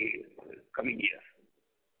in the coming years.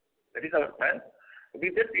 That is our plan.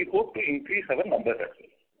 With that, we hope to increase our numbers as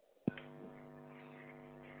well.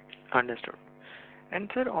 Understood. And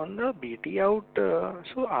sir, on the BT out,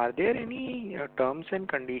 so are there any terms and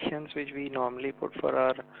conditions which we normally put for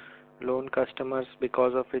our loan customers,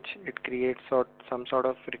 because of which it creates some sort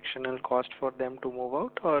of frictional cost for them to move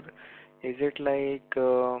out? Or is it like,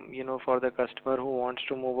 for the customer who wants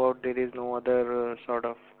to move out, there is no other sort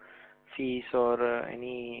of fees or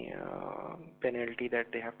any penalty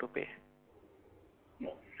that they have to pay?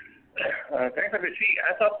 No. Thanks, Abhay. See,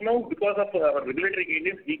 as of now, because of our regulatory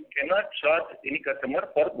guidelines, we cannot charge any customer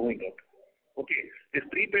for going out. Okay, this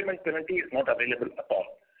prepayment penalty is not available at all.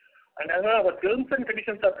 And as our terms and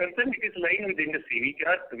conditions are concerned, it is in line with the industry.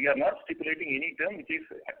 We are not stipulating any term which is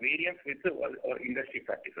at variance with our industry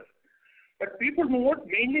practices. But people move out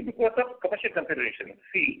mainly because of commercial consideration.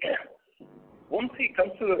 See, when he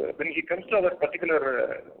comes to our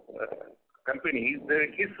particular company,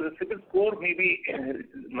 his CIBIL score may be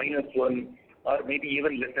 -1 or maybe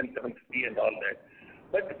even less than 750 and all that.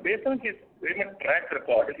 But based on his payment track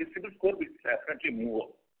record, his CIBIL score will definitely move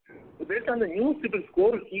up. So based on the new CIBIL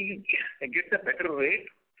score, he gets a better rate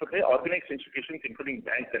for the organized institutions, including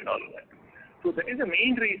banks and all that. So that is the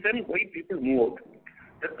main reason why people move out.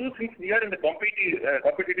 The two things, we are in the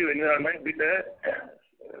competitive environment with a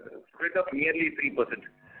spread of nearly 3%.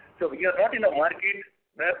 So we are not in a market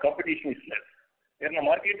where competition is less. We are in a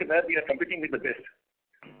market where we are competing with the best.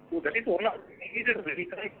 So that is one of the major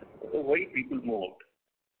reasons why people move out.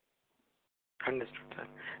 Understood, sir.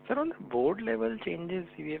 Sir, on the board level changes,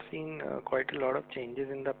 we have seen quite a lot of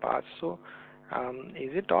changes in the past. So,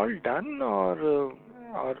 is it all done, or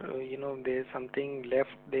there's something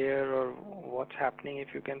left there, or what's happening?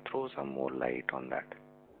 If you can throw some more light on that.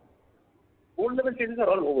 Board level changes are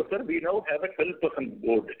all over, sir. We now have a 12%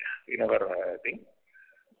 board in our thing.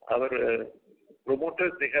 Our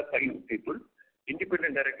promoters, they have 5 people.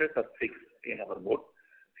 Independent directors are 6 in our board.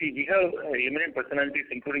 See, we have eminent personalities,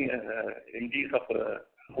 including MDs of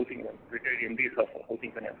retired MDs of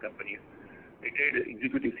housing finance companies, retired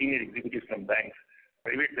senior executives from banks,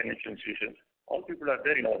 private financial institutions. All people are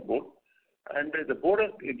there in our board. And the board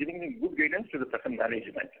is giving good guidance to the present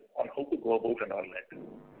management on how to go about and all that.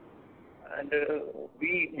 And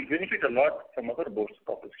we benefit a lot from our board's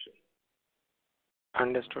proposition.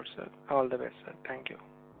 Understood, sir. All the best, sir. Thank you.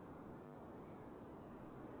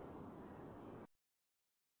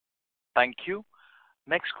 Thank you.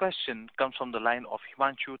 Next question comes from the line of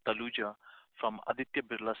Himanshu Taluja from Aditya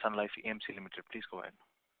Birla Sun Life AMC Limited. Please go ahead.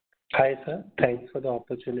 Hi, sir. Thanks for the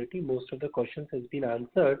opportunity. Most of the questions has been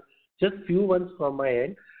answered. Just few ones from my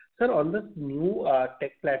end. Sir, on this new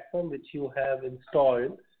tech platform which you have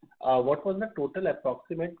installed, what was the total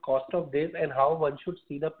approximate cost of this, and how one should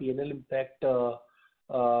see the P&L impact of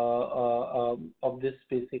this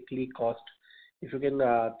basically cost? If you can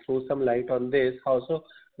throw some light on this, also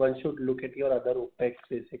one should look at your other OPEX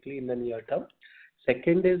basically in the near term.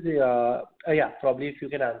 Second is, probably if you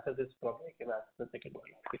can answer this, probably I can answer the second one.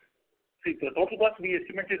 See, the total cost we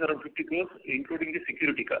estimate is around 50 crores, including the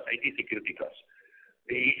security cost, IT security cost.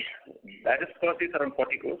 The largest cost is around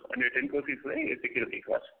 40 crores, and 10 crores is the security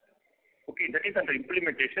cost. Okay, that is under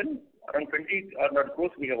implementation. Around 20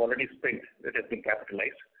 crores we have already spent, that has been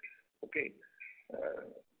capitalized. Okay.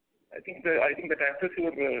 I think that answers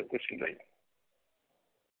your question, right?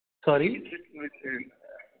 Sorry?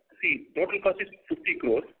 See, total cost is 50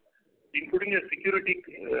 crores, including the security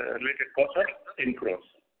related cost of 10 crores.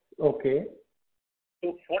 Okay.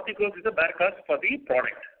 So 40 crores is the bare cost for the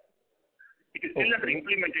product. It is still under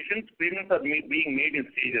implementation. Payments are being made in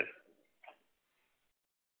stages.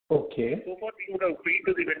 Okay. So far, we would have paid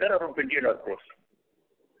to the vendor around 28 crores.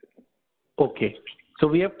 Okay. So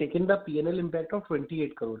we have taken the P&L impact of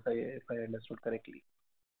 28 crores, if I understood correctly.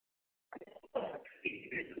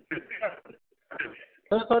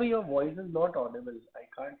 Sorry, your voice is not audible. I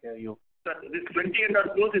can't hear you. Sir, this 28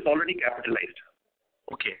 crores is already capitalized.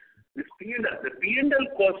 Okay. The P&L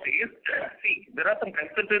cost is, see, there are some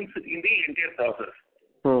consultants in the entire process.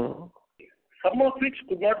 Some of which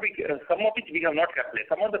we have not capitalized.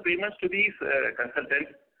 Some of the payments to these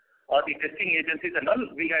consultants or the testing agencies and all,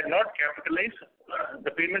 we had not capitalized.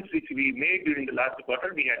 The payments which we made during the last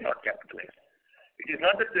quarter, we had not capitalized. It is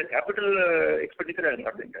not that the capital expenditure has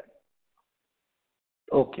not been done.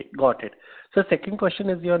 Okay, got it. So second question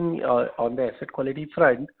is on the asset quality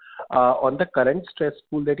front. On the current stress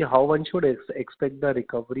pool, how one should expect the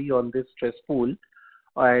recovery on this stress pool?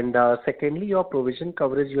 And secondly, your provision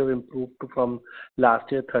coverage you have improved from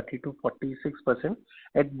last year 30 to 46%.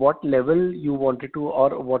 At what level you wanted to,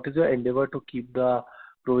 or what is your endeavor to keep the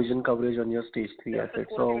provision coverage on your stage 3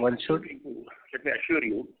 assets? So one should. Let me assure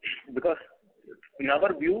you, because in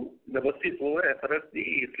our view, the worst is over as far as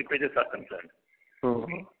the slippages are concerned.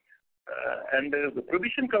 Mm-hmm. And the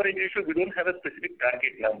provision coverage ratio, we don't have a specific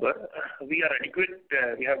target number. We are adequate.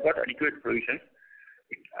 We have got adequate provisions.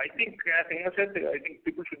 I think, as Inga said, I think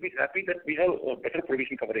people should be happy that we have a better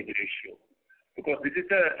provision coverage ratio, because this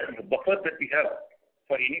is a buffer that we have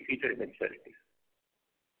for any future eventualities.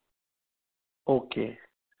 Okay.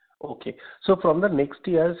 So from the next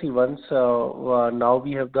year, see, once now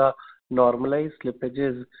we have the normalized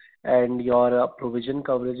slippages and your provision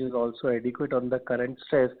coverage is also adequate on the current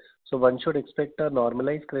stress, so one should expect a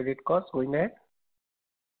normalized credit cost going ahead?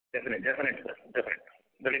 Definitely, sir. Definitely.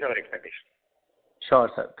 That is our expectation.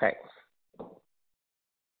 Sure, sir. Thanks.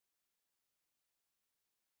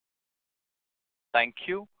 Thank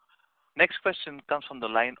you. Next question comes from the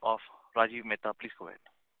line of Rajiv Mehta. Please go ahead.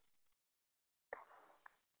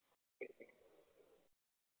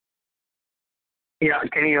 Yeah,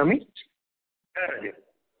 can you hear me?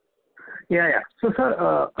 Yeah. Yeah. So,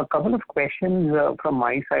 sir, a couple of questions from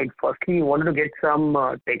my side. Firstly, I wanted to get some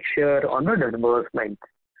texture on the disbursement.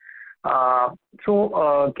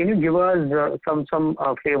 So, can you give us some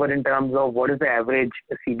flavor in terms of what is the average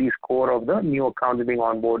CB score of the new accounts being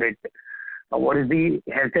onboarded?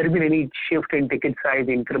 Has there been any shift in ticket size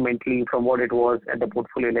incrementally from what it was at the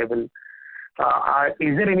portfolio level?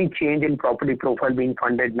 Is there any change in property profile being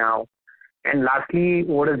funded now? And lastly,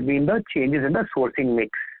 what has been the changes in the sourcing mix?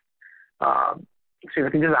 So if you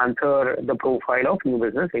can just answer the profile of new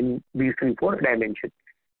business in these 3-4 dimensions.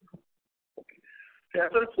 As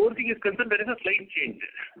far as sourcing is concerned, there is a slight change.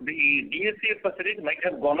 The DSA percentage might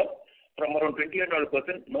have gone up from around 28%.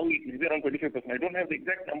 Now it may be around 25%. I don't have the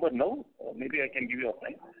exact number now. Maybe I can give you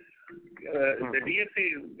offline. The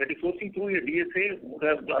DSA, that is sourcing through your DSA, would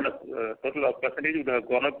have gone up. Total of percentage would have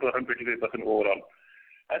gone up to around 25% overall.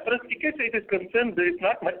 As far as ticket size is concerned, there is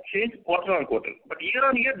not much change quarter on quarter. But year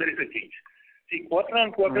on year, there is a change. See, quarter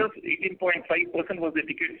on quarter, 18.5% was the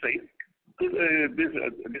ticket size. This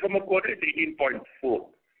December quarter is 18.4.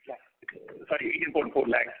 Sorry, 18.4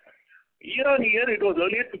 lakhs. Year on year, it was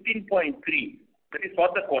earlier 15.3. That is for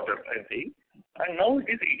the quarter, I am saying. And now it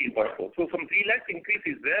is 18.4. So some 3 lakhs increase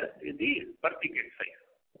is there in the per ticket size.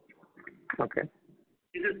 Okay.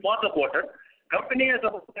 This is for the quarter. Company as a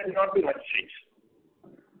whole has not been much change.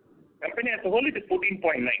 Company as a whole, it is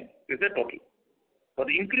 14.9. Is the total. For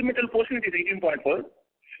the incremental portion, it is 18.4.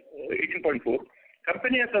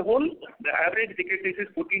 Company as a whole, the average ticket size is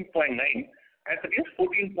 14.9 as against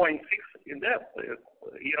 14.6 in the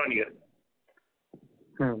year on year.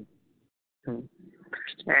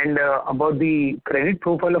 And about the credit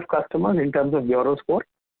profile of customers in terms of bureau score?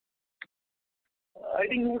 I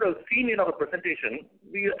think you would have seen in our presentation,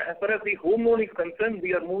 as far as the home loan is concerned,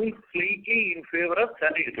 we are moving slightly in favor of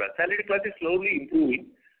salaried class. Salaried class is slowly improving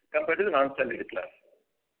compared to the non-salaried class.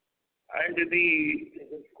 And the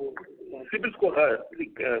CIBIL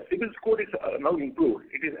score is now improved.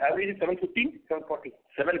 It is averaging 750?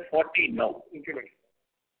 740 now.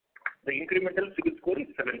 The incremental CIBIL score is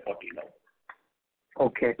 740 now.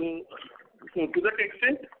 Okay. So to that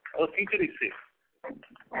extent, our future is safe.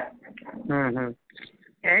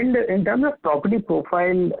 And in terms of property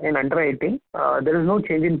profile and underwriting, there is no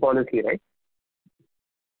change in policy, right?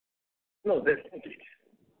 No, there's no change.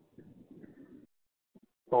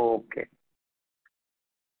 Okay.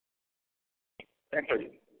 Thank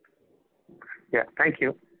you. Yeah, thank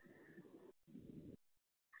you.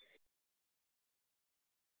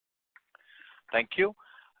 Thank you.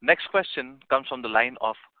 Next question comes from the line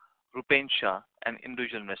of Rupen Shah, an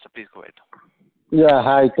individual investor. Please go ahead. Yeah,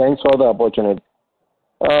 hi. Thanks for the opportunity.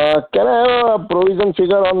 Can I have a provision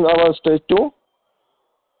figure on our stage 2?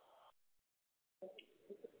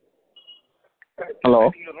 Hello?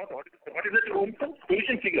 What is it?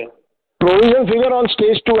 Provision figure? Provision figure on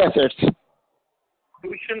stage 2 assets.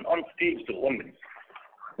 Provision on stage 2, 1 minute.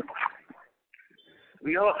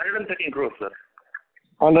 We have 113 crores, sir.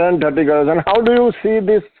 130 crores. And how do you see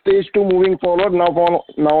this stage 2 moving forward now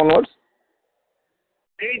onwards?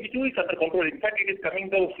 Stage 2 is under control. In fact, it is coming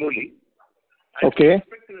down slowly. Okay. I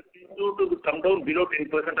expect stage 2 to come down below 10%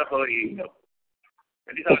 of our income.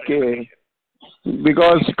 That is our expectation.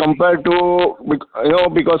 Because compared to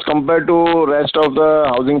rest of the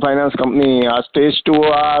housing finance company, our stage 2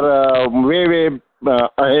 are way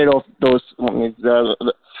ahead of those companies.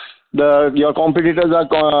 Your competitors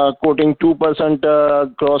are quoting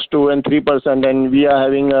 2% gross 2 and 3%, and we are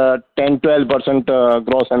having 10-12%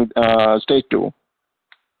 gross and stage 2.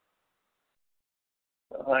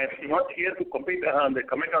 I'm not here to comment on the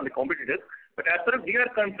competitors, but as far as we are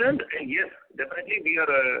concerned, yes, definitely we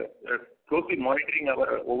are closely monitoring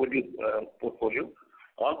our overdue portfolio.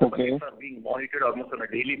 All the projects are being monitored almost on a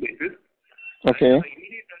daily basis. Okay. The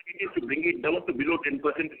immediate target is to bring it down to below 10%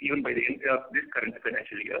 even by the end of this current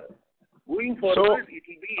financial year. Going forward, it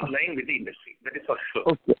will be in line with the industry. That is for sure.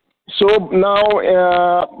 Okay. So now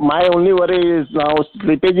my only worry is now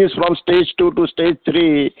slippages from stage 2 to stage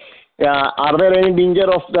 3. Are there any danger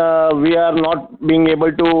of we are not being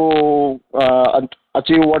able to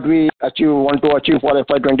achieve what we want to achieve for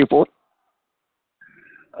FY24?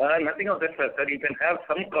 Nothing of that, sir. You can have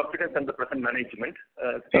some confidence in the present management.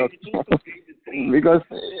 Stage 2 to stage 3. Because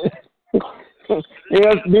it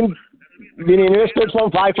has been invested from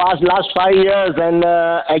last 5 years, and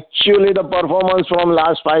actually the performance from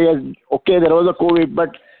last 5 years, okay, there was a COVID, but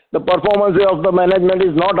the performance of the management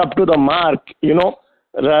is not up to the mark,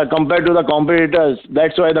 compared to the competitors.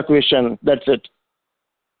 That's why the question. That's it.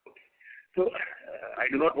 So I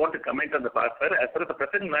do not want to comment on the past, sir. As far as the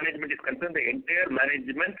present management is concerned, the entire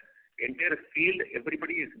management, entire field,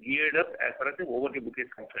 everybody is geared up as far as the overdue book is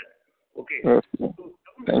concerned. Okay. So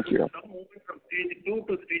Thank you. Some movement from stage 2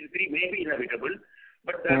 to stage 3 may be inevitable,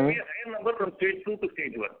 but there will be a higher number from stage 2 to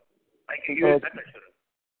stage 1. I can give you that assurance.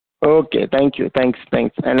 Okay. Thank you. Thanks.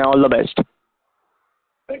 And all the best.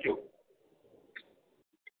 Thank you.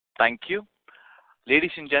 Thank you.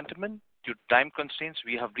 Ladies and gentlemen, due to time constraints,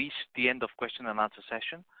 we have reached the end of question and answer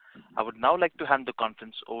session. I would now like to hand the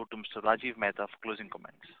conference over to Mr. Rajiv Mehta for closing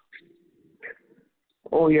comments.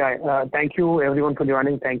 Oh, yeah. Thank you, everyone, for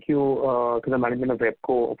joining. Thank you to the management of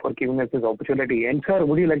Repco for giving us this opportunity. And, sir,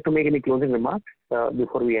 would you like to make any closing remarks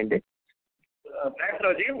before we end it? Thanks,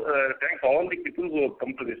 Rajiv. Thanks all the people who have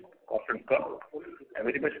come to this conference call. I'm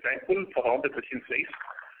very much thankful for all the questions raised.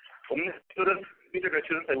 Only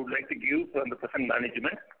assurance I would like to give from the present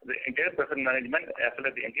management. The entire present management, as well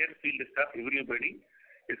as the entire field staff, everybody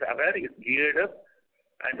is aware, is geared up,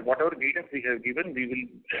 and whatever guidance we have given,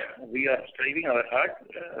 we are striving our hard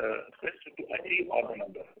best to achieve all the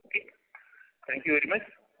numbers. Okay. Thank you very much.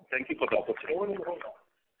 Thank you for the opportunity.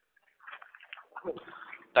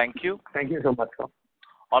 Thank you. Thank you so much, sir.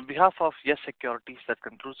 On behalf of Yes Securities, that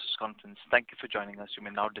concludes this conference. Thank you for joining us. You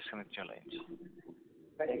may now disconnect your lines.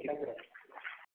 Thank you.